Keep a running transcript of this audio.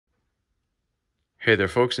Hey there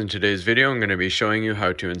folks, in today's video I'm going to be showing you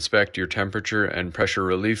how to inspect your temperature and pressure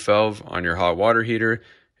relief valve on your hot water heater.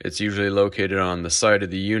 It's usually located on the side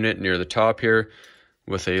of the unit near the top here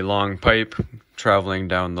with a long pipe traveling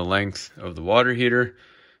down the length of the water heater.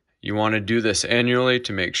 You want to do this annually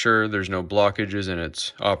to make sure there's no blockages and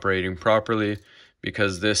it's operating properly,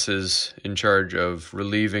 because this is in charge of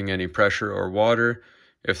relieving any pressure or water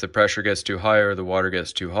if the pressure gets too high or the water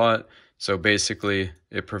gets too hot. So basically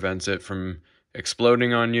it prevents it from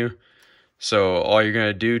exploding on you. So all you're going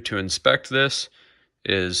to do to inspect this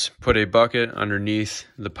is put a bucket underneath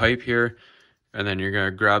the pipe here, and then you're going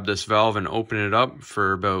to grab this valve and open it up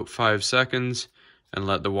for about 5 seconds and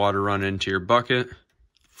let the water run into your bucket.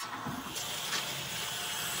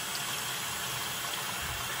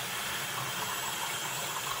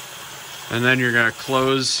 And then you're going to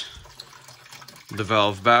close the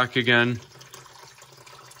valve back again.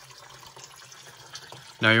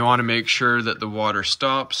 Now you want to make sure that the water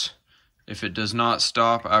stops. If it does not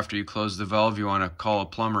stop after you close the valve, you want to call a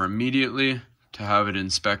plumber immediately to have it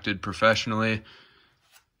inspected professionally.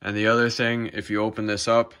 And the other thing, if you open this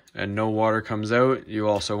up and no water comes out, you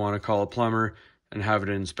also want to call a plumber and have it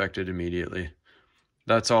inspected immediately.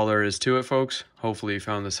 That's all there is to it, folks. Hopefully you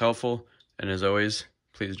found this helpful, and as always,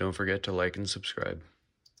 please don't forget to like and subscribe.